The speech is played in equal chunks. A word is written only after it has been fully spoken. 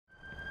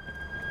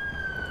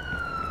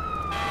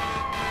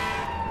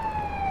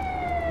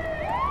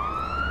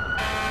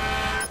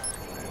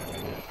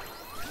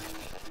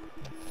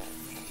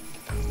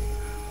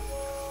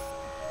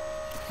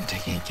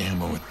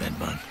gamble with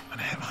Bedbug, but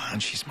I have a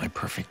hunch he's my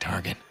perfect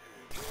target.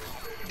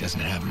 He doesn't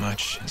have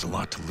much, has a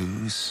lot to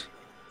lose,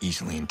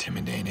 easily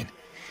intimidated,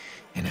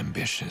 and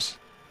ambitious,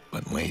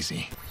 but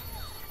lazy.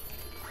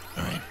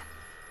 All right,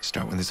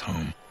 start with his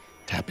home,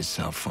 tap his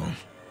cell phone,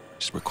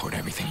 just record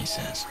everything he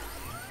says.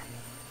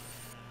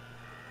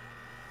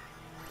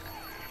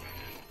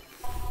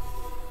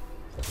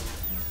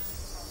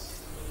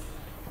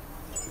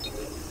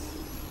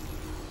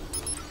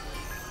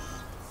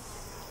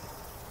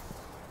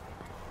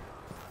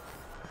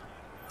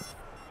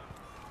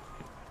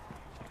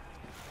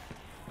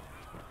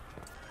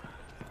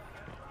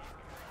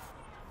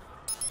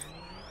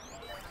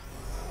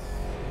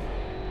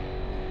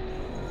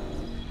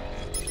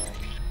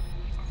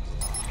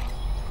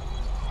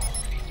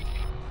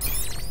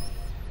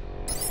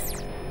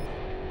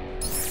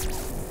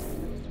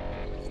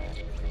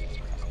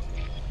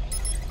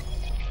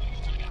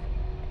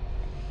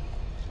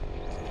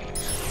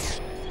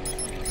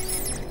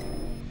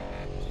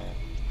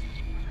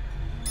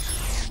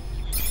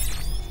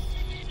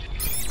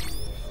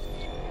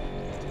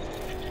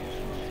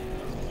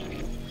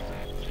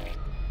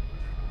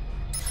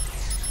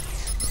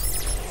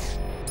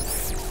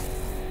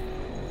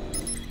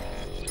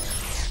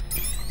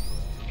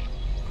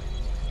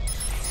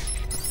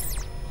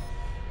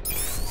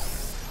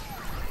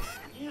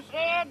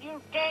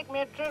 You take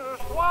me to the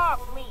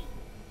swamp meet.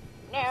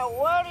 Now,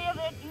 what is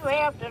it you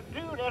have to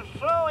do that's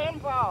so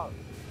involved?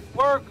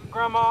 Work,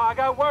 Grandma. I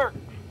got work.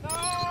 No,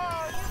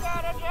 you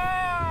got a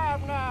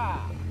job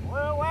now.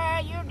 Well,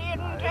 why you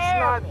didn't It's tell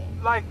not me?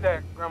 like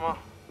that, Grandma.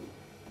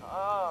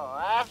 Oh,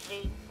 I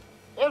see.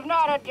 It's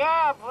not a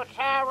job for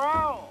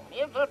Tyrone.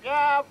 It's a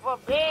job for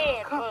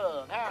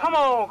Bedbug. Come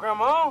on,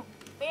 Grandma.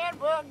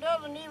 Bedbug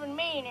doesn't even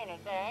mean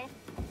anything.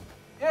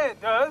 Yeah,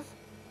 it does.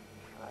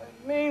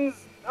 It means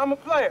I'm a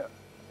player.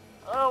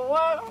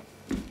 What?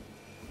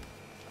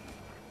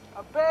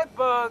 A bed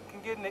bug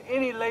can get into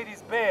any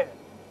lady's bed.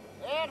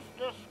 That's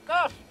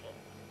disgusting.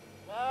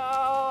 No,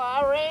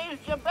 I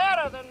raised you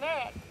better than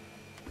that.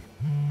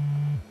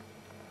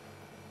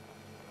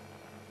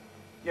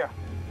 Yeah,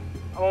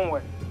 I'm on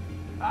way.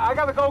 I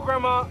gotta go,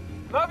 Grandma.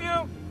 Love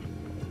you.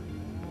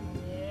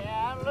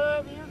 Yeah, I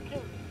love you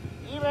too,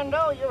 even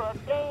though you're a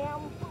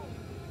damn fool.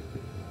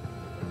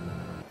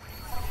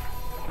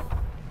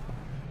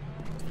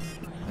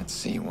 Let's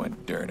see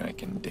what dirt I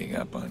can dig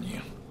up on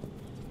you.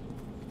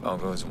 If all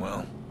goes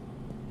well,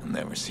 I'll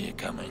never see it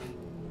coming.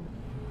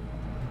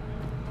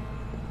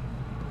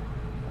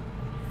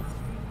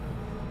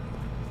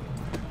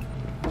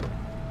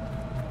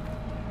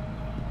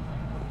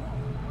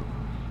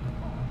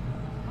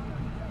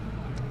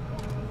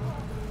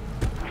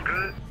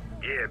 Good?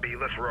 Yeah, B,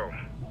 let's roll.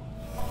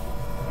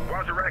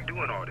 Why's Iraq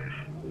doing all this?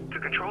 To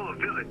control a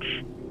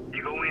village,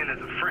 you go in as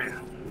a friend.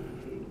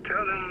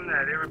 Tell them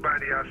that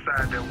everybody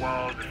outside their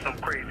walls is some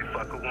crazy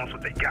fucker who wants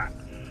what they got.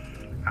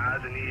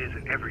 Eyes and ears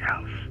in every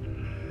house.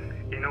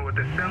 You know what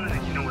they're selling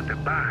and you know what they're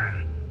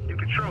buying. You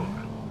control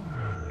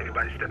it.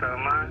 Anybody step out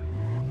of line,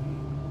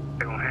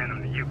 they're gonna hand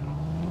them to you.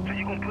 So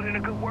you gonna put in a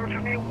good word for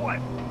me or what?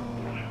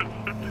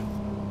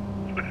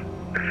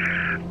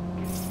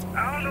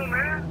 I don't know,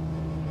 man.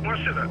 What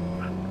should I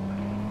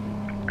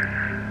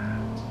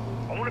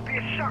wanna be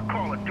a shot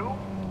caller, dude.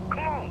 Come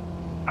on.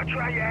 I'll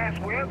try your ass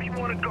wherever you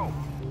wanna go.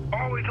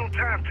 Always on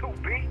time, too,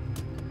 B.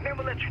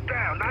 Never let you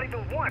down, not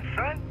even once,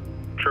 son.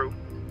 True,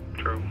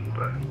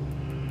 but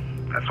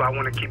that's why I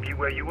want to keep you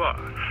where you are.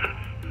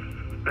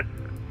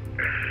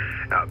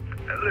 Now,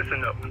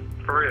 listen, though,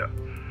 for real.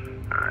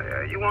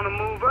 You want to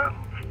move up?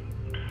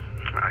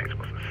 I ain't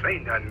supposed to say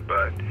nothing,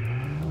 but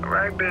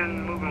I've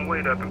been moving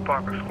weight up in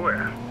Parker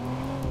Square.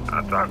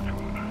 I'll talk to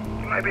him.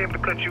 He might be able to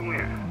cut you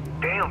in.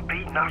 Damn,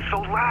 B, not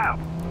so loud.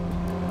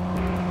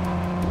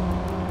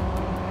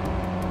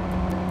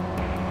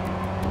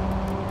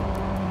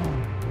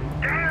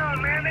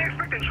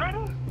 In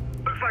trouble?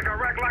 Looks like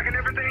Iraq locking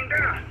everything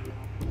down.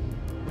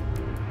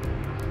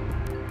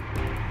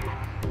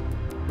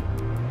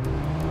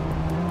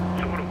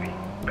 So what are we,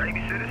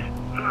 babysitters?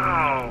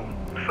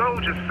 No,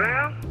 soldiers,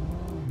 fam.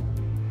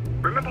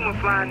 Remember when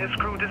flying this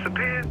crew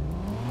disappeared?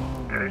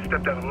 Yeah, they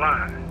stepped out of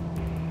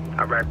line.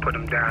 Iraq put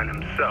them down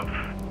himself.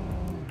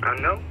 I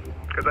know,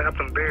 because I helped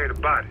them bury the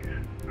bodies.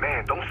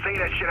 Man, don't say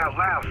that shit out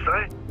loud,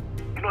 son.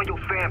 You know your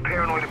fam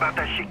paranoid about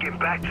that shit getting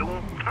back to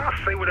him? I'll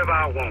say whatever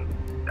I want.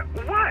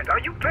 What? Are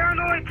you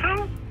paranoid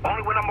too?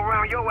 Only when I'm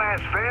around your ass,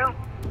 fam.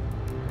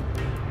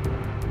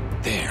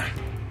 There.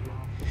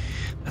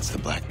 That's the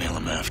blackmail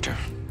I'm after.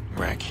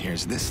 Rack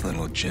hears this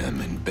little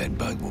gem and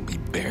Bedbug will be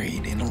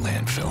buried in a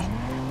landfill.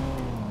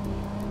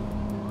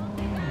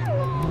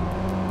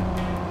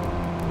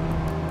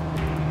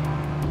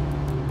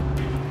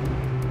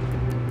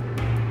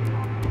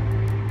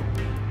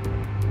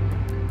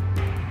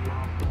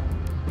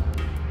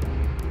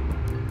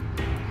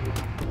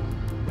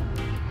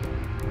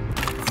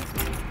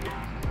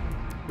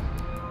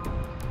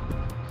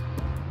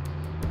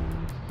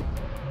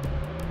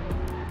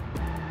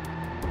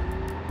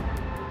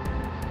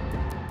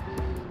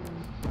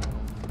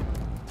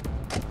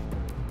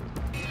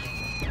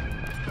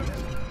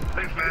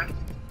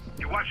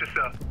 You watch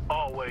yourself.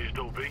 Always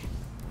do, B.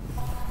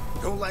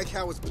 Don't like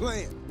how it's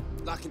playing.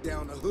 Locking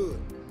down the hood.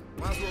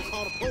 Might as well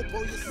call the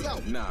popo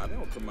yourself. Nah, they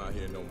don't come out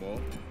here no more.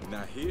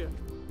 Not here.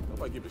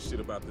 Nobody give a shit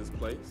about this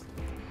place.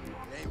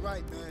 It ain't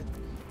right, man.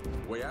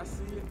 The way I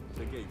see it,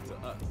 they gave it to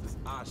us. It's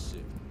our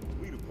shit.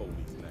 We the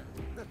police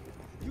now.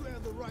 You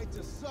have the right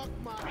to suck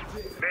my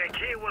dick. Man,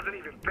 kid wasn't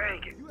even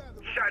banging.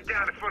 Shot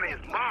down in front of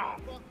his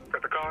mom.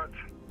 Got the cards?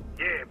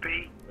 Yeah,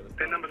 B.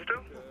 Their numbers too?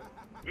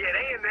 Yeah,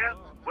 they in there.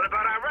 What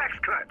about Iraq's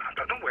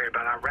cut? Don't worry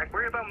about Iraq.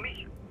 Worry about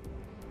me.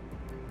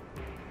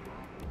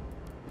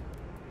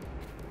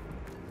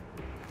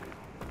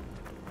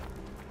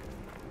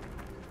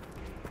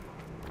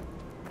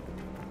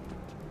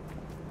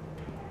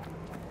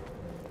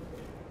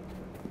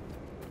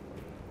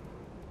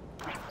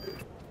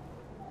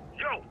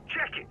 Yo,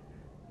 check it.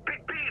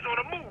 Big B's on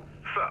the move.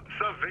 Sup,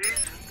 V?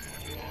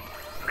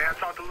 May I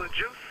talk to Lil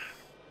Juice?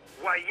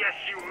 Why, yes,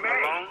 you may.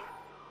 Alone?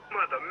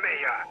 Mother,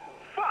 may I?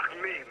 Fuck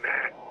me,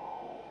 man.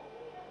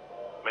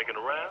 Making a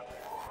round?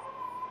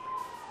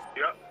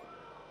 Yup.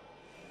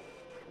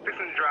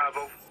 Fixing to drive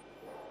over.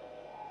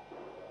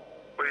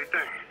 What do you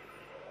think?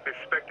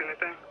 Expect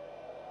anything?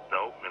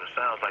 No, and it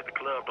sounds like the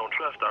club don't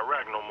trust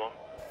Iraq no more.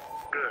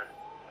 Good.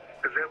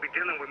 Because they'll be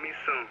dealing with me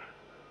soon.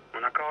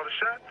 When I call the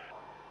shots,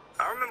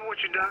 I remember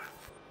what you done.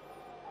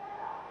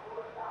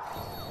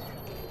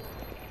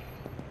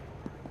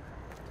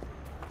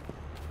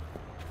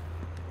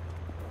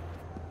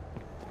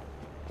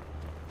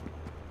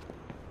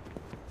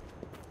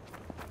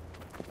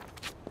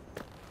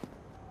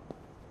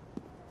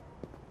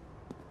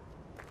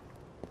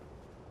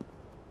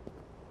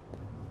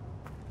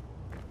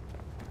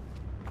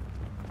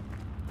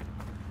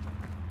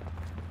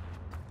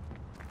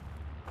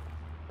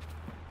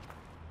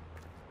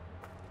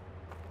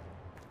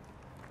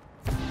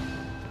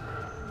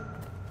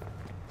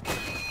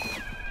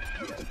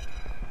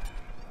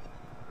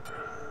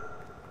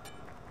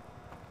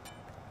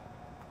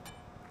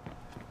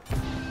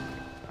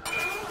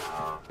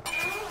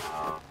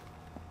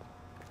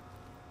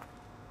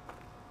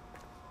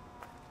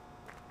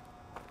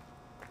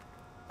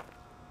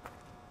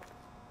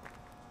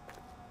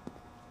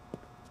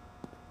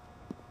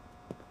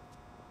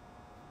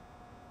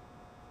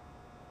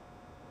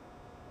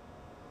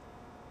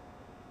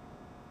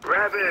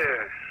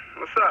 Rabbit,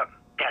 what's up?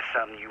 Got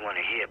something you want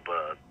to hear,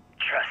 bub.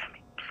 Trust me.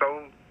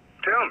 So,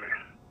 tell me.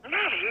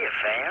 Not here,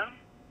 fam.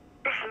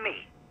 It's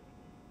me.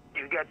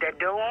 You got that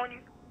dough on you?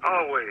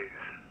 Always.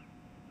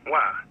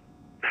 Why?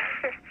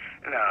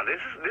 No,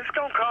 this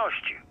gonna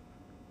cost you.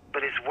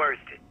 But it's worth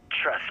it.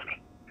 Trust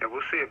me. Yeah,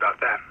 we'll see about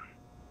that.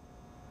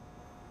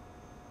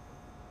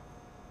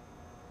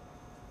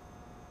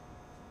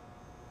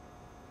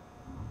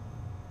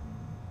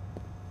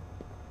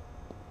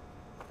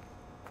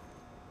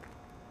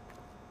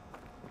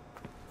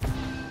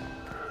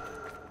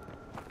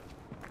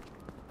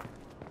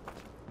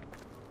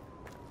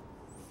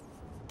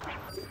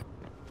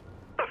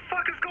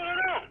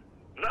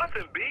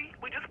 Nothing, B.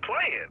 We just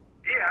playing.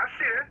 Yeah, I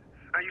see it.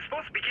 You're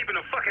supposed to be keeping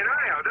a fucking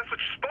eye out. That's what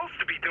you're supposed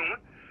to be doing.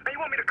 And you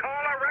want me to call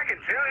Iraq and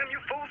tell him you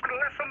fools could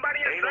let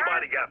somebody inside? Ain't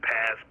nobody got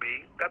past,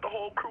 B. Got the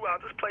whole crew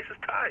out. This place is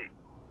tight.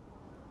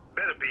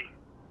 Better be.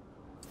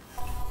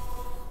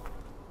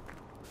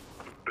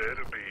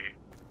 Better be.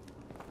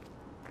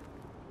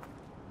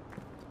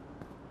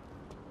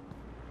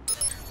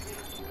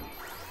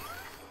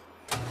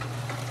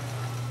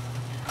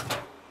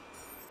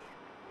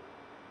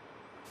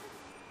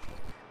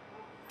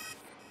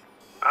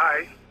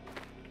 Alright.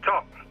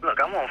 Talk. Look,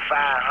 I want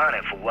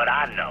 500 for what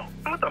I know.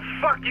 What the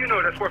fuck you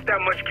know that's worth that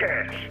much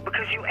cash?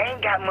 Because you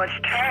ain't got much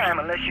time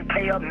unless you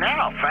pay up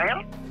now,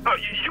 fam. Oh,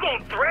 you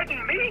gonna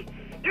threaten me?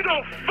 You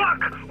don't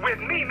fuck with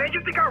me, man.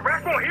 You think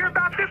Iraq won't hear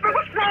about this? Man,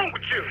 what's wrong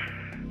with you?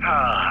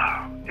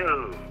 Oh,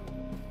 dude.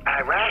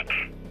 Iraq?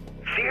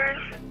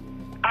 Serious?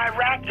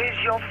 Iraq is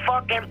your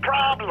fucking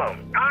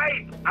problem.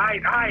 Man,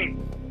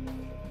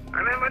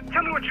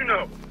 tell me what you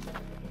know.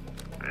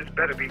 This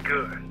better be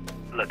good.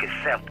 Look, it's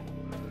simple.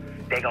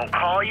 They gonna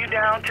call you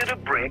down to the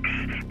bricks,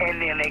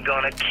 and then they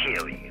gonna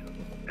kill you.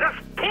 That's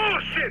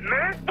bullshit,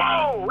 man!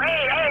 Whoa,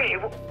 hey,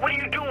 what are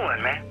you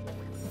doing, man?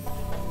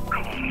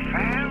 Come on,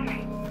 fam.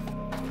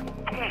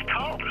 Come on,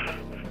 talk.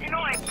 You know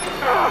I...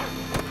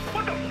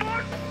 What the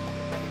fuck?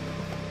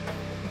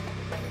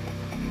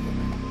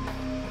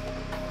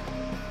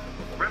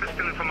 Rebels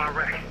stealing from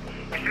Iraq.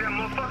 You see that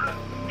motherfucker?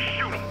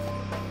 Shoot him.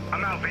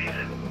 I'm out, V's.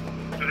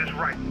 Do this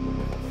right.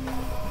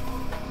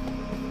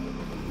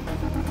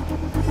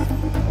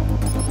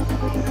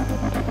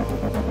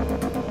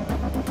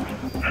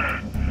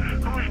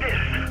 Who's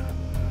this?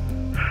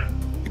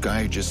 The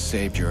guy who just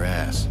saved your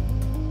ass.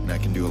 And I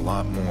can do a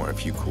lot more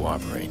if you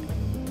cooperate.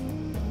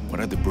 What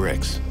are the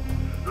bricks?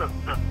 Look,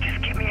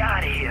 just get me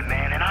out of here,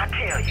 man, and I'll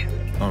tell you.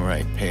 All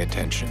right, pay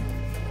attention.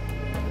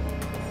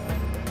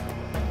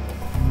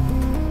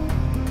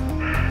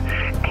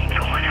 Ain't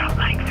going out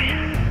like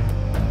this.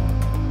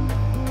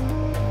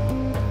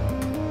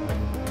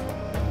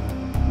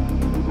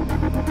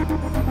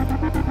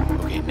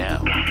 Okay, now.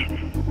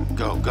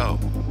 Go.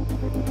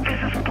 This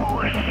is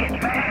bullshit,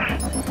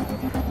 man.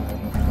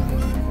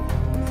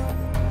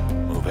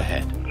 Move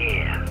ahead.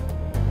 Yeah.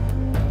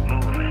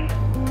 Moving.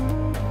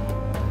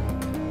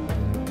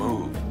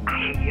 Move. I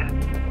hear you.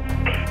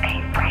 This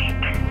ain't right.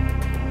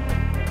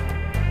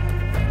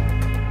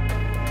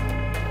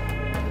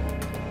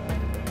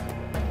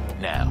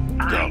 Now,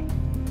 go.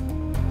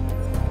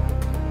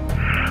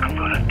 I'm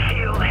gonna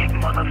kill that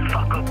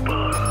motherfucker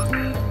bug.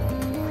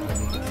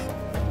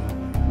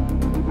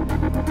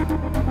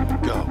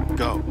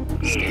 Go.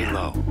 Stay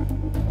low.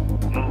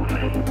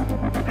 Moving.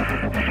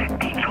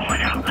 Ain't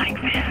going out like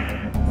this.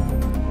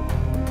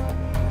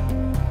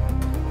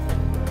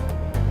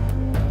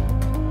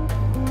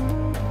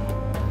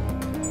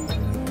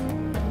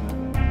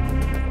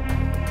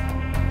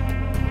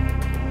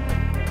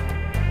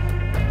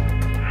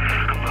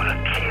 I'm gonna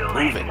kill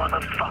that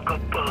motherfucker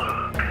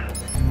bug.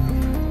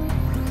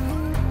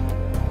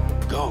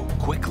 Go,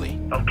 quickly.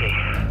 Okay.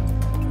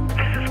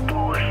 This is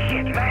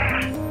bullshit,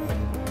 man.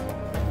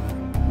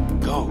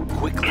 Go,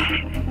 quickly.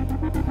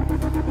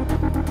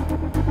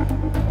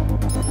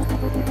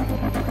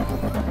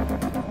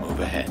 Move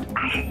ahead. I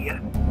hear you.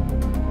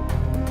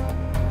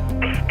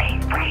 This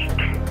ain't right.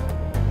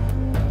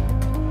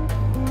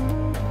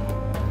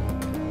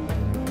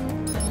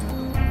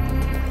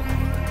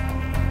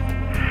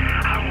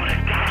 I don't wanna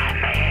die,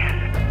 man.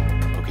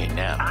 Okay,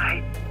 now.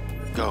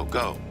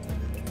 Go.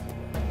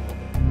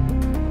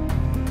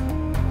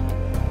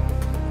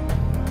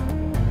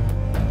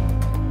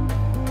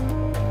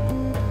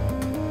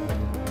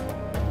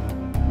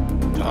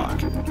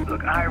 Talk.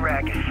 Look,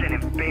 Iraq is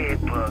sending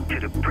Bedbug to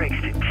the bricks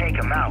to take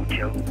him out,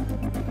 Joe.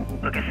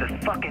 Look, it's a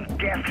fucking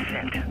death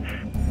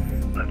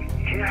sentence. Look,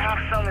 he'll have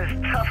some of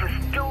his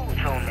toughest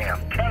dudes on there,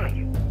 I'm telling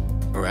you.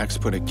 Iraq's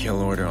put a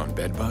kill order on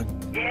Bedbug?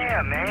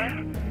 Yeah,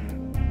 man.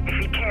 If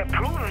he can't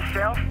prove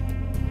himself,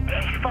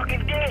 he's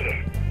fucking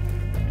dead.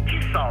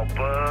 You saw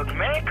Bug,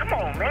 man. Come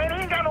on, man.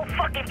 He ain't got no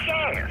fucking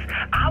chance.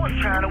 I was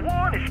trying to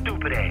warn his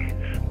stupid ass.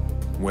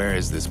 Where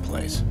is this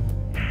place?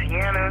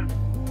 Sienna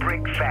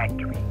Brick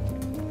Factory.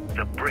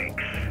 The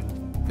bricks.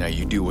 Now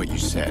you do what you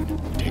said. You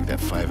take that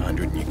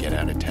 500 and you get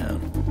out of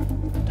town.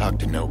 Talk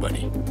to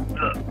nobody.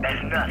 Look,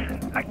 that's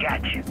nothing. I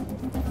got you.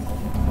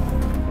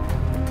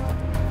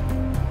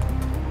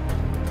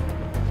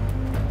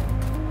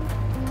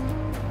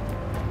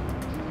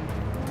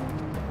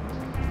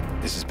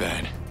 This is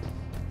bad.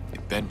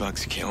 If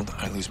Bedbug's killed,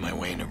 I lose my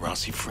way into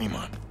Rossi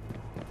Fremont.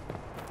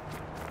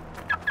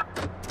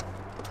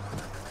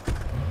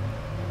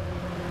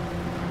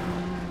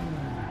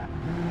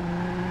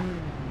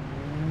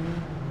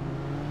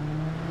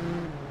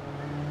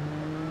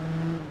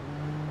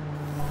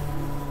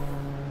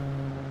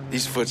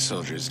 These foot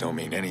soldiers don't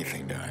mean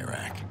anything to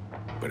Iraq,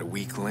 but a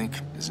weak link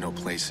is no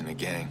place in a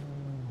gang.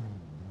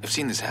 I've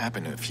seen this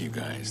happen to a few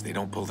guys. They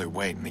don't pull their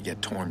weight and they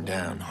get torn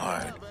down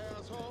hard.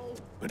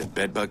 But if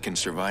Bedbug can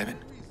survive it,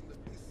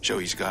 show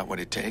he's got what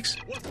it takes,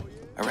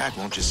 Iraq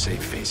won't just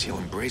save face, he'll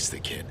embrace the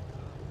kid.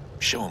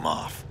 Show him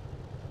off.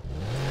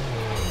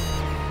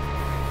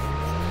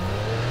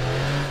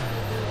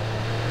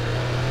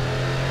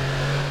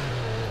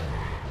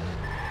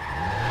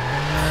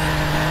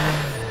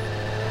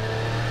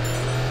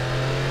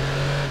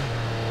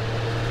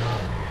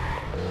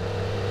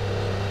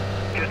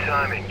 Good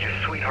timing. Your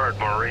sweetheart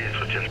Maurice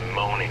was just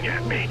moaning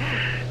at me.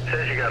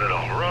 Says you got it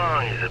all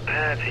wrong. He's a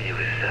patsy. He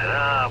was set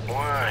up.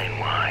 Whine,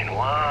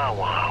 wah,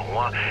 wah,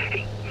 wah.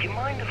 Hey, you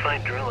mind if I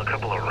drill a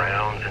couple of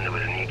rounds into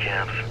his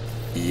kneecaps?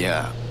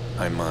 Yeah,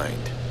 I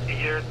mind.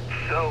 You're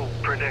so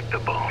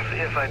predictable. See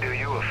if I do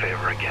you a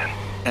favor again.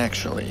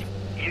 Actually,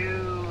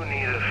 You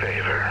need a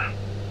favor.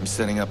 I'm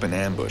setting up an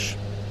ambush.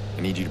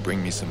 I need you to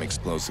bring me some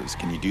explosives.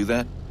 Can you do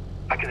that?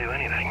 I can do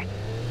anything.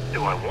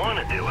 Do I want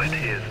to do it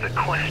is the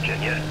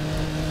question. Yes.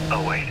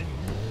 Oh, wait.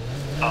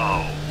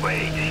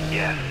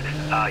 Yes.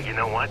 You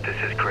know what?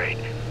 This is great.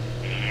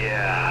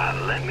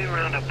 Yeah, let me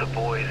round up the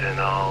boys and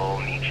I'll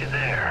meet you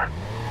there.